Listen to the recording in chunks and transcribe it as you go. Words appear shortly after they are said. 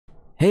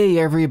Hey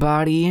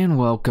everybody, and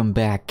welcome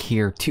back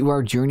here to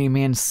our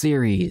Journeyman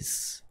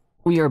series.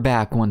 We are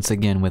back once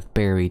again with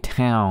Barry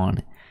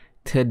Town.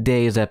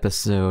 Today's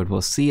episode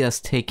will see us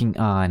taking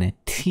on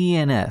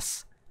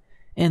TNS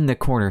in the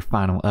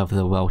quarterfinal of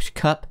the Welsh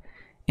Cup,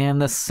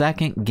 and the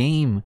second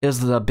game is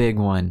the big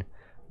one.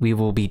 We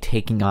will be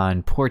taking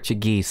on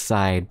Portuguese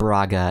side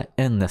Braga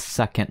in the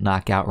second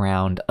knockout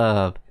round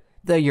of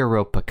the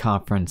Europa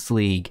Conference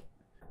League.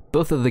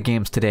 Both of the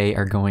games today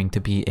are going to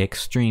be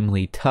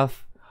extremely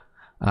tough.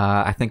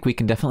 I think we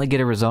can definitely get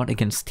a result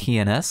against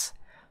TNS.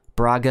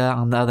 Braga,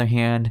 on the other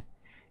hand,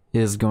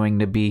 is going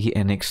to be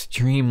an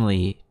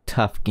extremely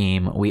tough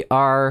game. We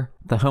are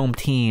the home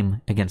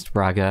team against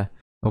Braga.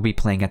 We'll be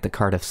playing at the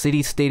Cardiff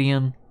City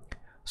Stadium,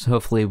 so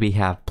hopefully we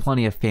have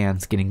plenty of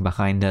fans getting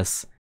behind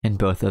us in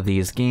both of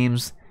these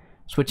games.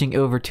 Switching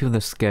over to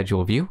the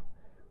schedule view,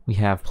 we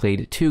have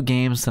played 2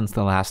 games since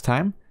the last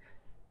time.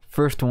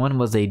 First one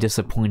was a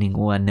disappointing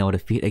 1-0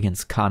 defeat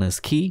against Connah's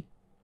Quay.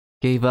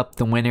 Gave up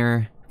the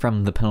winner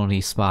from the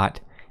penalty spot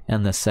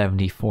in the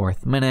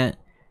 74th minute.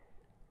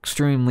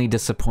 Extremely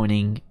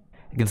disappointing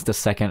against the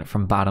second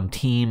from bottom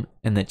team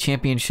in the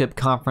championship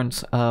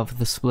conference of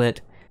the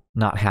split.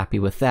 Not happy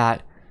with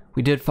that.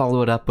 We did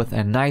follow it up with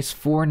a nice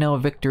 4-0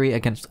 victory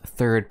against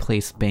third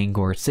place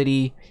Bangor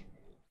City.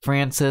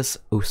 Francis,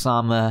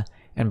 Osama,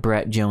 and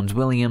Brett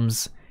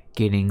Jones-Williams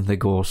getting the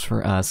goals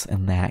for us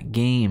in that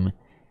game.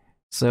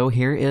 So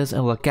here is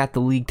a look at the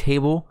league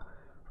table.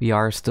 We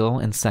are still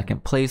in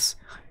second place.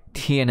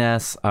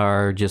 TNS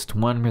are just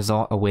one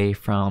result away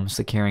from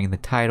securing the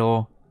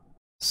title,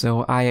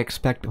 so I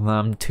expect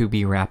them to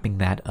be wrapping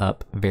that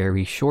up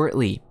very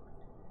shortly.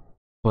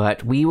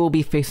 But we will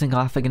be facing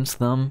off against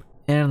them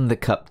in the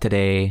cup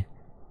today.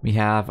 We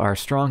have our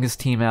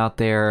strongest team out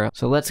there,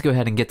 so let's go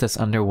ahead and get this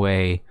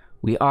underway.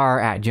 We are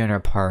at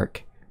Jenner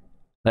Park.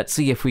 Let's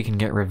see if we can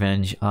get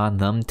revenge on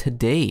them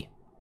today.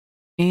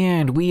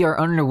 And we are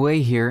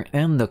underway here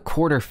in the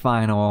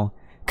quarterfinal.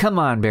 Come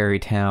on, Barry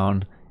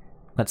Town.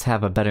 Let's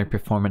have a better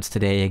performance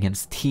today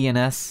against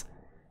TNS.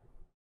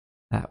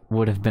 That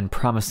would have been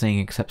promising,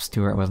 except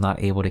Stewart was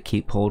not able to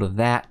keep hold of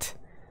that.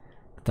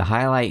 The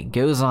highlight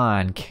goes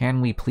on.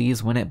 Can we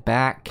please win it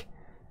back?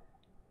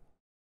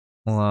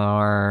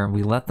 Or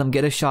we let them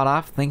get a shot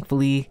off.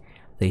 Thankfully,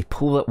 they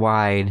pull it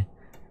wide.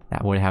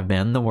 That would have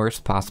been the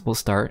worst possible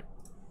start.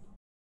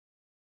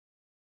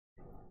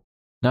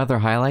 Another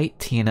highlight,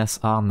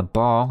 TNS on the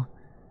ball.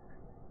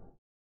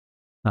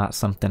 Not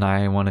something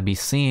I want to be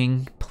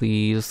seeing.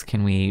 Please,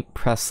 can we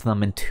press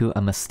them into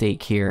a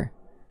mistake here?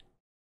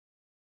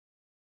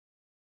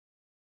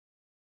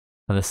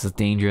 Oh, this is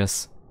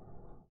dangerous.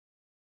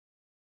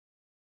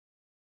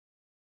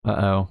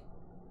 Uh-oh.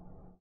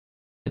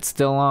 It's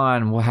still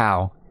on.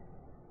 Wow.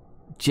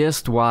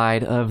 Just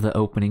wide of the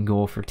opening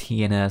goal for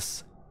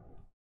TNS.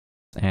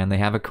 And they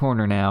have a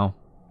corner now.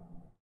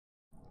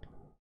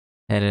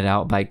 Headed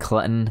out by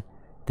Clutton.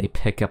 They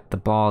pick up the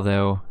ball,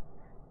 though.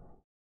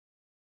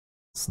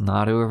 It's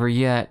not over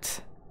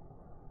yet.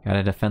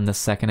 Gotta defend the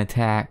second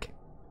attack.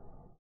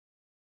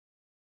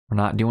 We're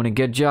not doing a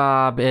good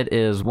job. It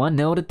is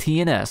 1-0 to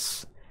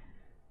TNS.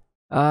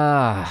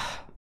 I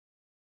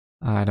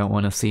don't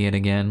want to see it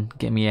again.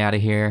 Get me out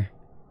of here.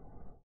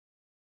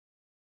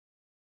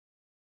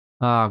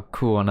 Oh,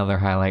 cool. Another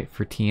highlight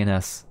for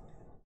TNS.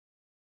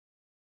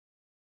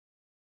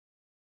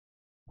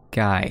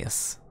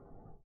 Guys.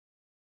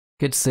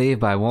 Good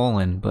save by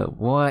Wolin, but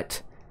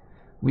what?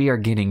 We are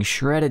getting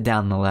shredded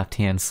down the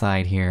left-hand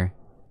side here.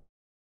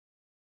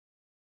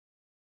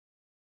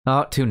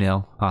 Oh,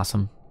 2-0.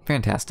 Awesome.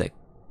 Fantastic.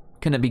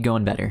 Couldn't it be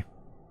going better?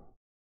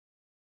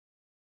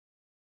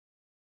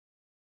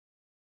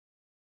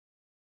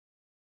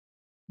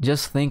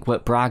 Just think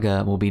what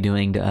Braga will be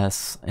doing to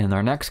us in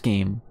our next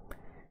game.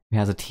 It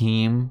has a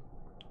team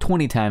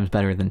 20 times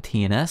better than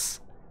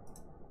TNS.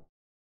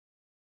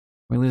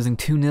 We're losing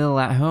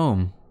 2-0 at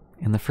home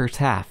in the first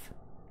half.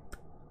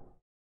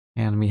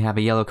 And we have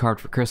a yellow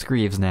card for Chris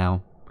Greaves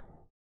now.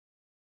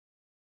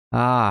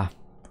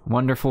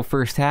 Wonderful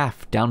first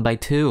half, down by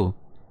 2.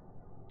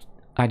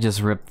 I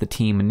just ripped the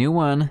team a new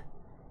one.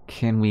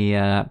 Can we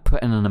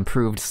put in an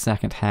improved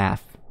second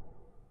half?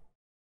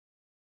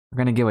 We're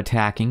gonna go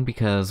attacking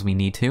because we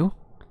need to.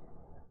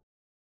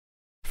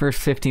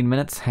 First 15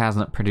 minutes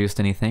hasn't produced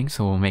anything,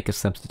 so we'll make a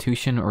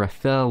substitution.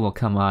 Rafael will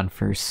come on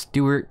for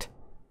Stewart.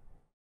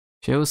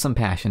 Show some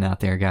passion out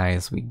there,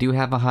 guys. We do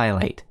have a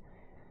highlight.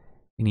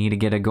 We need to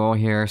get a goal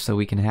here so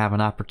we can have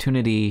an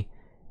opportunity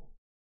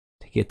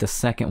to get the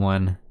second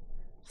one.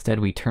 Instead,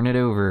 we turn it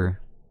over.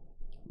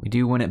 We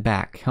do win it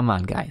back. Come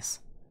on, guys.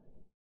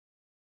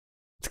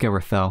 Let's go,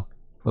 Rafael.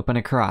 Whipping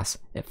across.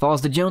 It falls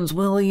to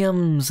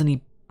Jones-Williams, and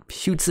he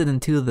shoots it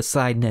into the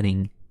side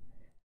netting.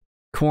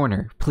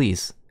 Corner,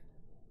 please.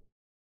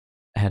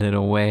 Headed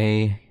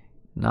away.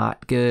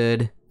 Not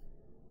good.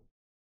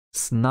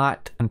 It's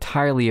not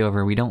entirely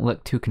over. We don't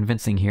look too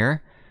convincing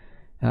here.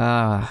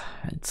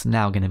 It's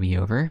now gonna be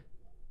over.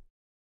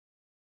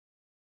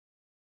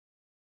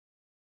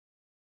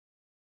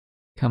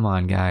 Come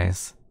on,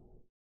 guys.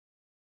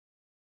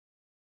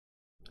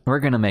 We're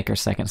gonna make our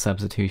second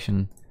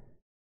substitution.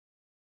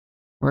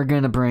 We're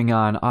gonna bring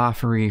on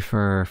Offery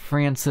for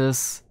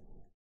Francis.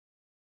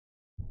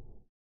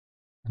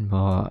 And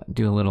we'll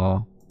do a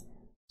little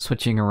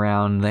switching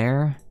around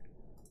there.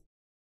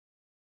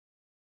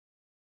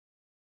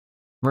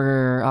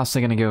 We're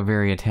also gonna go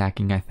very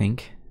attacking, I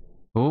think.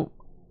 Oh,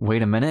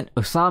 wait a minute.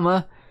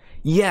 Osama?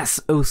 Yes,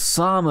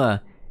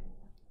 Osama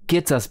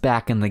gets us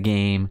back in the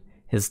game.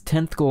 His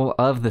 10th goal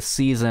of the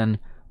season.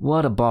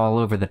 What a ball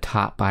over the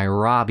top by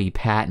Robbie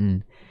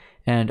Patton.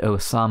 And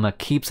Osama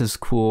keeps his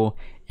cool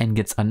and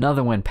gets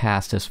another one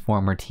past his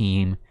former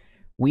team.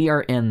 We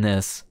are in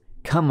this.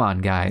 Come on,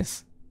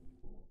 guys.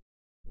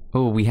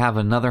 Oh, we have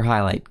another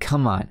highlight.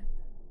 Come on.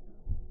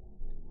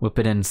 Whip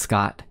it in,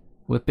 Scott.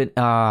 Whip it.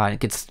 It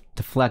gets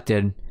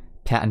deflected.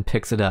 Patton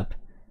picks it up.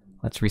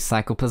 Let's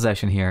recycle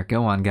possession here.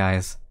 Go on,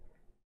 guys.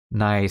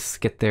 Nice.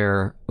 Get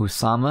there,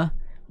 Osama.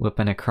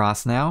 Whipping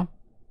across now.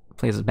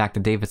 Plays it back to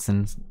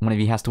Davidson. One of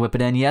you has to whip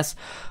it in. Yes.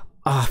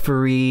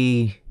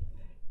 Offery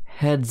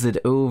heads it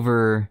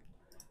over.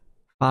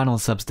 Final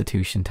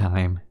substitution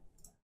time.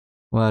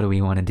 What do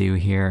we want to do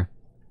here?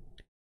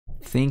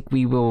 Think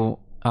we will...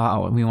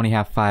 we only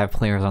have 5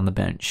 players on the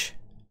bench.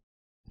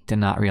 Did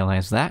not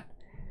realize that.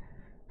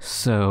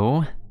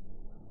 So...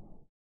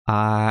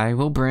 I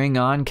will bring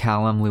on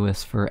Callum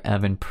Lewis for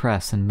Evan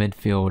Press in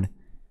midfield.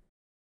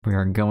 We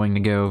are going to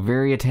go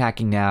very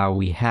attacking now.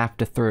 We have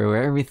to throw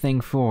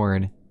everything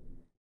forward.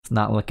 It's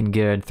not looking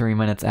good. 3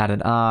 minutes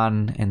added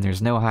on, and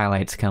there's no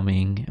highlights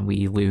coming.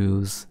 We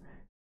lose.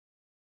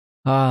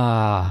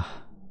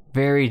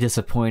 Very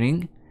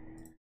disappointing.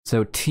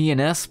 So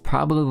TNS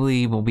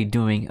probably will be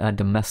doing a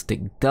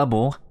domestic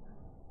double.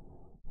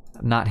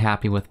 Not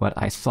happy with what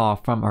I saw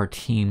from our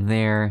team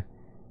there.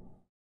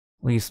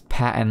 At least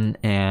Patton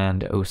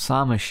and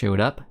Osama showed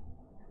up.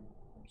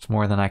 It's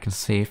more than I can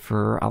say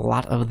for a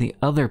lot of the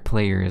other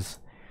players.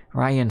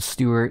 Ryan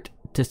Stewart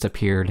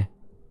disappeared.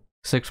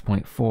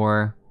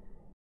 6.4.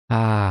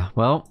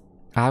 Well,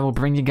 I will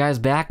bring you guys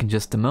back in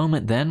just a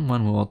moment then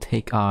when we'll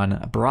take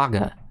on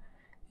Braga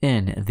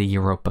in the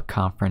Europa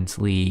Conference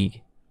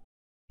League.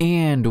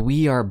 And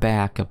we are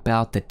back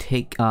about to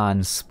take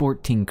on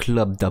Sporting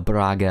Club de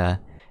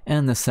Braga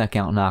in the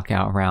second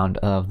knockout round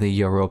of the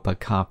Europa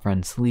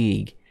Conference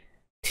League.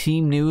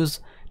 Team news,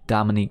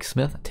 Dominique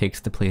Smith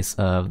takes the place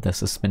of the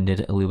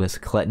suspended Lewis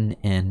Cletton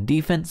in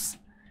defense.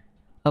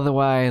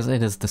 Otherwise,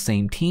 it is the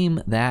same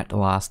team that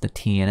lost to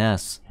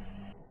TNS.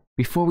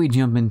 Before we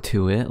jump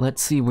into it,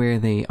 let's see where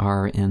they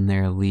are in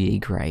their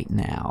league right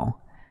now.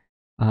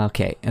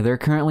 Okay, they're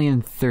currently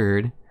in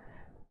 3rd.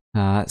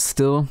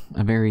 Still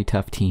a very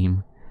tough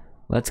team.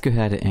 Let's go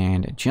ahead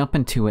and jump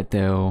into it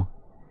though.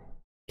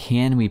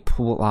 Can we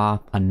pull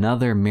off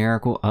another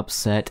miracle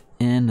upset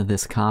in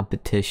this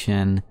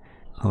competition?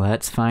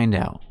 Let's find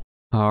out.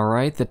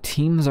 Alright, the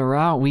teams are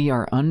out. We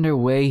are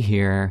underway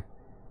here.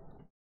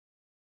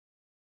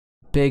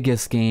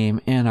 Biggest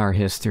game in our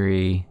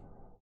history.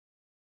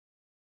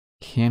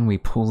 Can we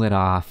pull it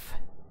off?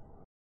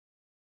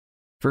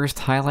 First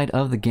highlight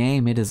of the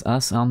game, it is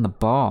us on the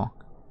ball.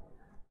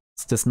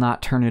 Let's just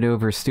not turn it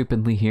over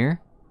stupidly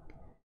here.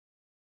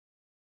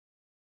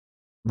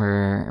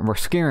 We're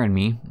scaring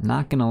me,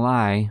 not gonna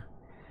lie.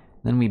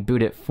 Then we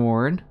boot it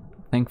forward.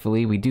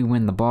 Thankfully, we do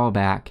win the ball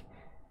back.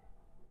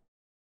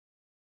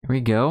 Here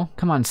we go.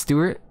 Come on,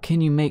 Stewart. Can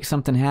you make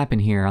something happen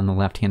here on the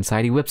left-hand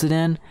side? He whips it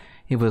in.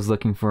 He was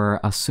looking for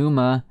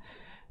Asuma,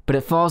 but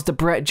it falls to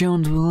Brett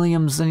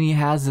Jones-Williams, and he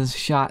has his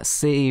shot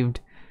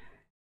saved.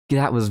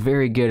 That was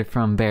very good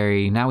from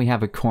Barry. Now we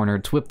have a corner.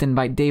 It's whipped in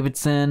by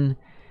Davidson.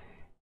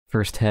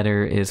 First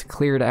header is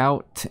cleared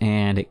out,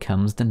 and it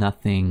comes to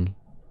nothing.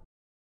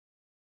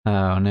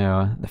 Oh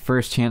no, the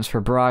first chance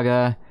for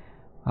Braga.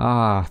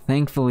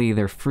 Thankfully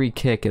their free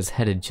kick is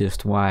headed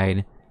just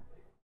wide.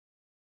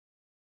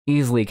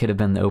 Easily could have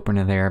been the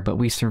opener there, but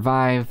we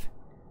survive.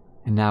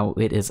 And now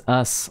it is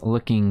us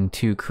looking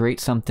to create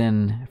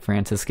something.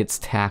 Francis gets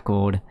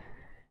tackled.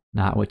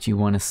 Not what you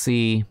want to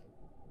see.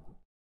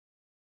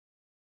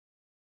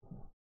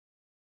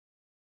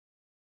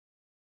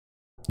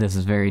 This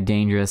is very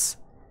dangerous.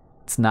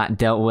 It's not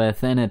dealt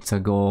with, and it's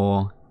a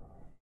goal.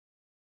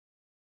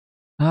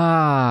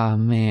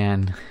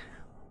 Man.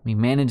 We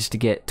managed to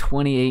get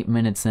 28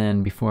 minutes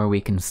in before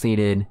we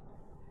conceded.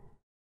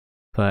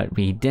 But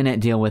we didn't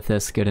deal with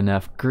this good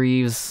enough.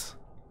 Greaves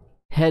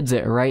heads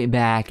it right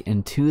back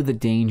into the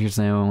danger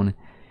zone,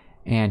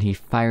 and he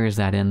fires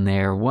that in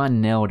there.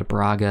 1-0 to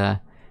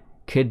Braga.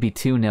 Could be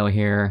 2-0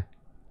 here.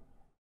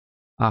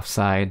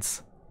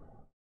 Offsides.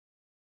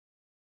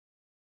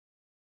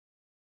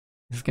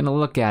 He's gonna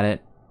look at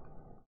it,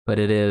 but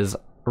it is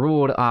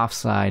ruled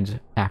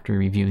offside after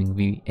reviewing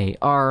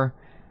VAR.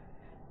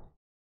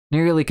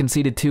 Nearly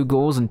conceded 2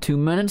 goals in 2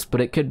 minutes, but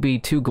it could be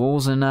 2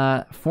 goals in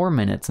 4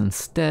 minutes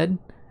instead.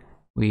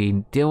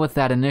 We deal with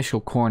that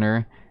initial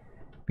corner.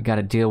 We got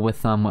to deal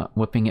with them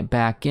whipping it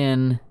back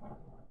in.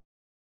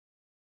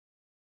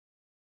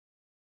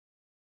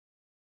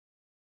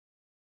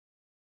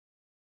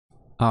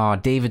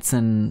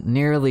 Davidson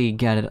nearly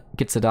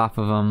gets it off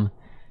of him.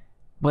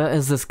 Well,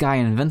 is this guy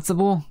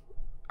invincible?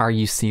 Are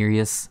you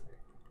serious?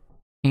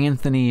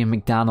 Anthony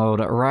McDonald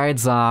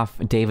rides off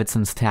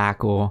Davidson's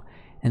tackle,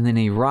 and then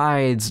he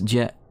rides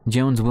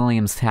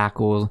Jones-Williams'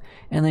 tackle,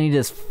 and then he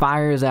just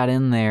fires that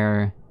in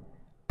there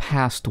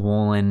past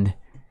Woland.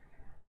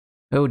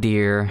 Oh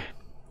dear.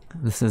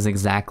 This is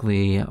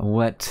exactly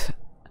what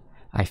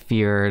I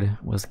feared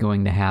was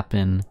going to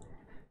happen.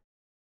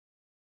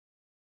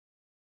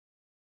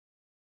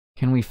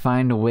 Can we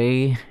find a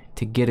way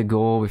to get a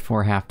goal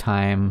before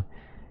halftime?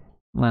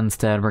 Well,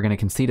 instead, we're going to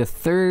concede a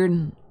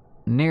third.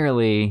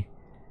 Nearly.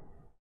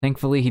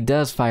 Thankfully, he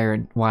does fire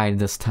it wide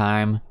this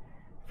time.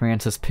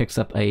 Francis picks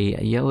up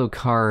a yellow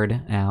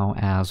card now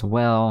as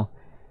well.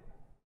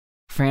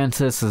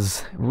 Francis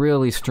is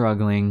really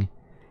struggling.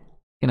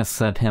 Gonna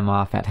sub him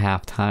off at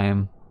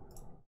halftime.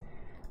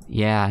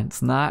 Yeah,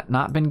 it's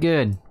not been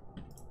good.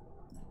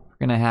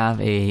 We're gonna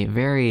have a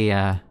very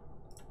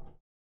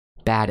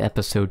bad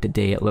episode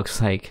today, it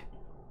looks like.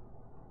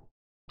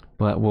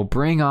 But we'll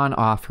bring on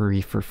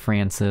Offery for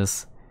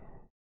Francis.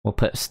 We'll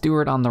put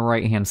Stewart on the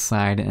right-hand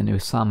side and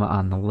Osama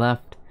on the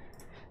left.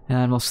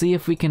 And we'll see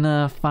if we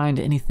can find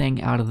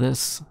anything out of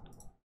this.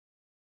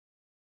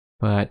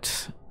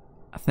 But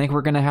I think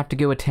we're gonna have to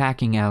go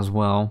attacking as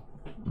well.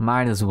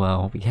 Might as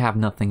well. We have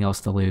nothing else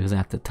to lose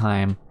at the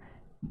time.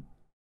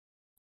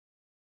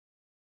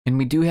 And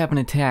we do have an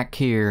attack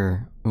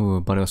here. Ooh,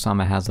 but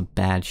Osama has a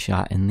bad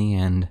shot in the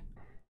end.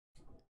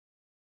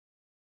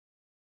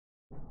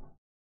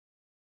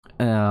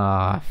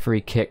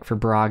 Free kick for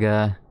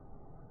Braga.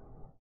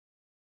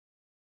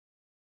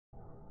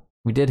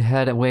 We did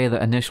head away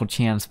the initial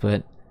chance,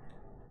 but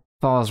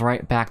falls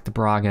right back to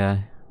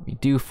Braga. We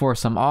do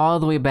force him all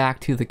the way back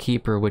to the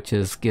keeper, which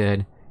is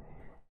good.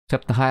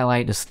 Except the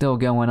highlight is still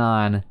going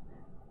on,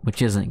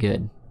 which isn't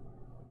good.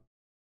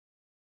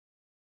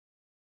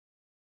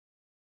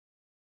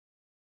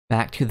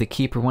 Back to the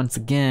keeper once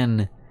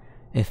again.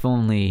 If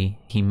only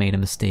he made a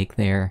mistake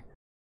there.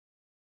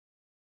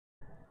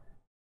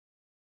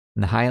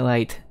 And the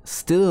highlight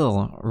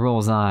still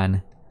rolls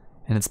on.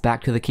 And it's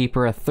back to the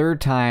keeper a third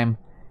time.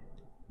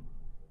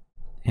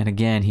 And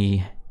again,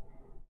 he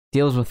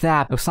deals with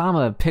that.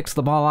 Osama picks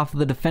the ball off of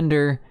the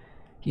defender.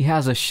 He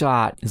has a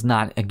shot. It's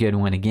not a good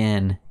one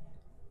again.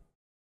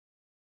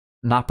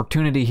 An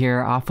opportunity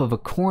here off of a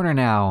corner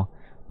now.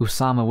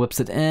 Osama whips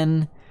it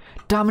in.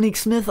 Dominique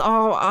Smith,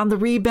 oh, on the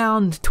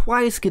rebound,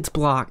 twice gets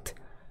blocked.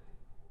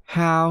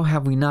 How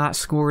have we not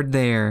scored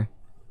there?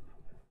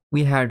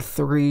 We had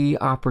 3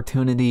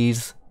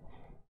 opportunities,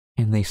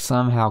 and they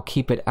somehow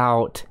keep it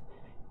out.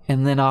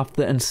 And then off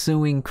the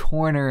ensuing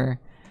corner,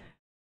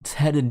 it's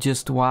headed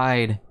just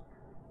wide.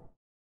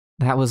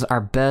 That was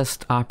our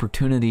best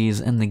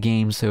opportunities in the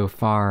game so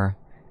far.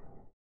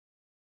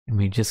 And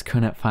we just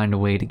couldn't find a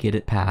way to get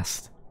it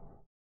past.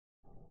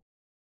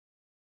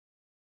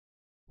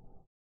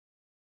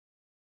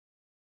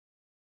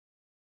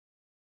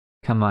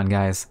 Come on,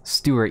 guys.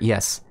 Stewart,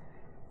 yes.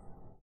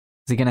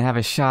 Is he gonna have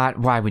a shot?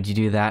 Why would you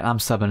do that? I'm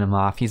subbing him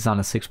off. He's on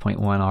a 6.1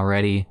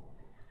 already.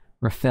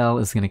 Rafael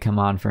is gonna come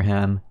on for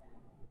him.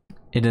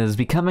 It is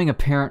becoming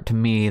apparent to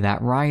me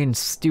that Ryan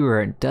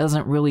Stewart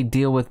doesn't really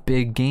deal with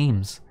big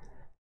games.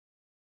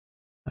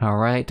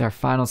 Alright, our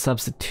final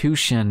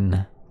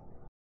substitution.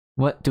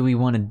 What do we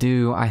want to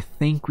do? I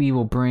think we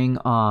will bring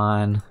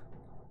on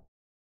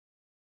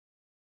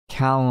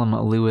Callum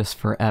Lewis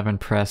for Evan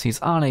Press. He's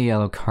on a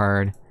yellow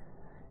card.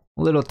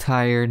 A little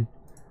tired.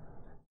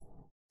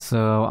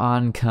 So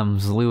on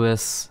comes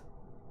Lewis.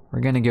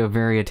 We're going to go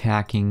very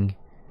attacking.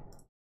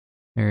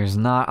 There's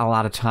not a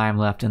lot of time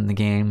left in the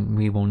game.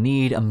 We will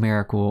need a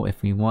miracle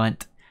if we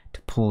want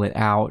to pull it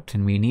out.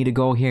 And we need a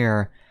goal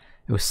here.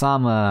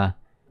 Osama,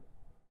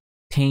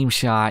 team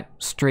shot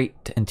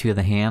straight into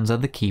the hands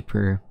of the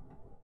keeper.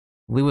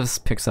 Lewis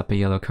picks up a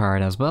yellow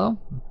card as well.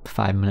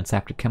 5 minutes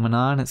after coming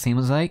on, it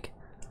seems like.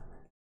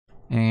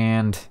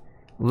 And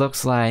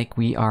looks like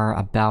we are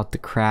about to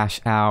crash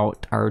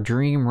out. Our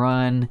dream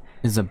run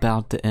is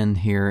about to end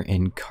here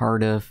in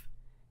Cardiff.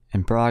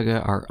 And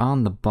Braga are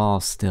on the ball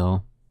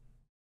still.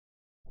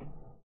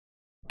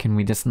 Can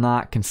we just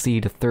not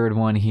concede a third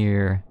one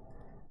here?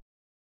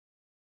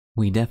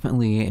 We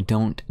definitely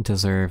don't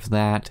deserve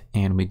that.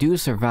 And we do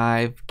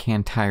survive.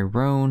 Can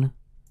Tyrone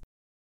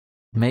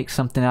make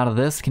something out of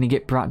this? Can he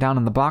get brought down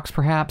in the box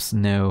perhaps?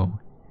 No.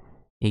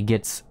 He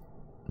gets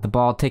the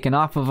ball taken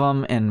off of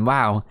him, and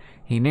wow,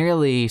 he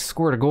nearly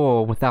scored a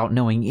goal without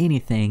knowing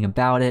anything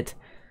about it,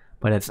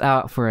 but it's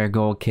out for a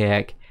goal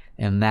kick,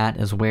 and that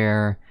is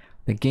where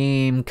the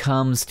game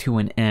comes to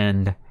an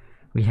end.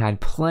 We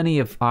had plenty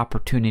of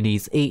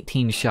opportunities,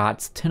 18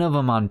 shots, 10 of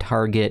them on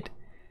target.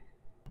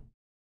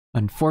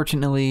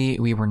 Unfortunately,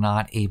 we were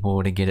not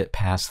able to get it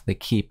past the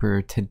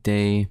keeper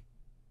today.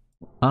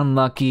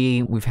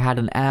 Unlucky. We've had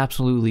an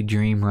absolutely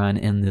dream run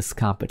in this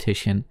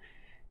competition,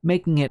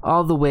 making it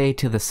all the way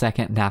to the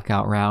second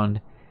knockout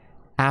round.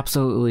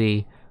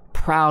 Absolutely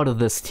proud of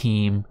this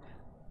team,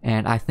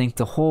 and I think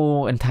the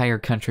whole entire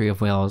country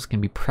of Wales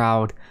can be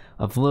proud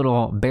of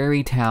little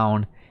Barry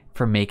Town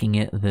for making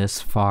it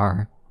this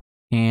far.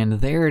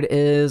 And there it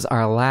is,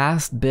 our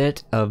last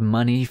bit of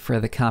money for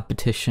the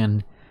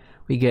competition.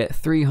 We get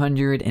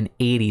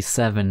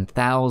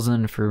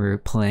 387,000 for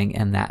playing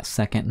in that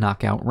second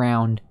knockout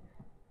round.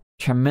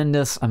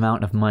 Tremendous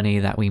amount of money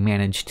that we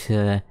managed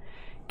to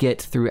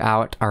get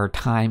throughout our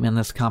time in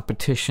this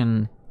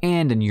competition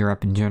and in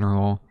Europe in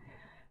general.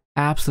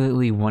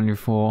 Absolutely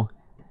wonderful.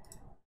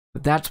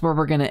 But that's where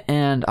we're going to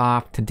end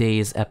off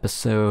today's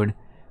episode.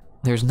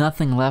 There's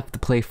nothing left to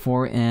play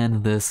for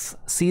in this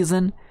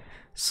season,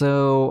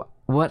 so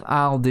what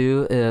I'll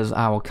do is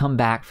I will come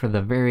back for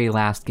the very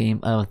last game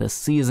of the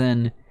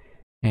season,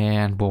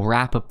 and we'll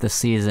wrap up the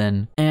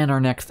season and our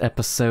next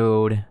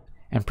episode,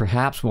 and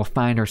perhaps we'll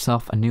find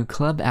ourselves a new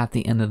club at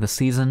the end of the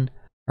season.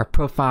 Our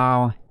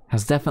profile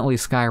has definitely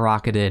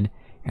skyrocketed,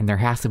 and there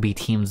has to be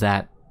teams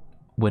that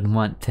would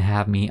want to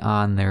have me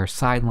on their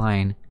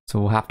sideline, so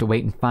we'll have to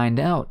wait and find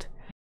out.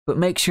 But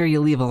make sure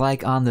you leave a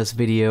like on this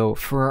video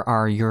for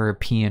our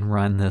European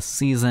run this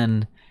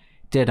season.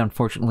 Did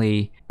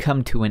unfortunately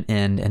come to an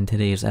end in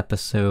today's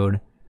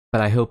episode,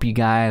 but I hope you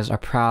guys are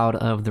proud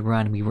of the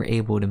run we were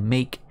able to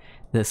make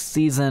this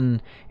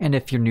season, and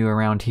if you're new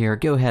around here,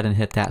 go ahead and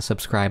hit that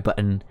subscribe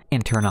button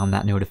and turn on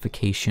that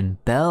notification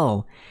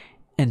bell.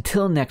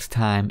 Until next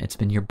time, it's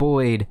been your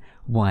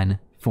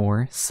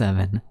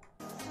Boyd147.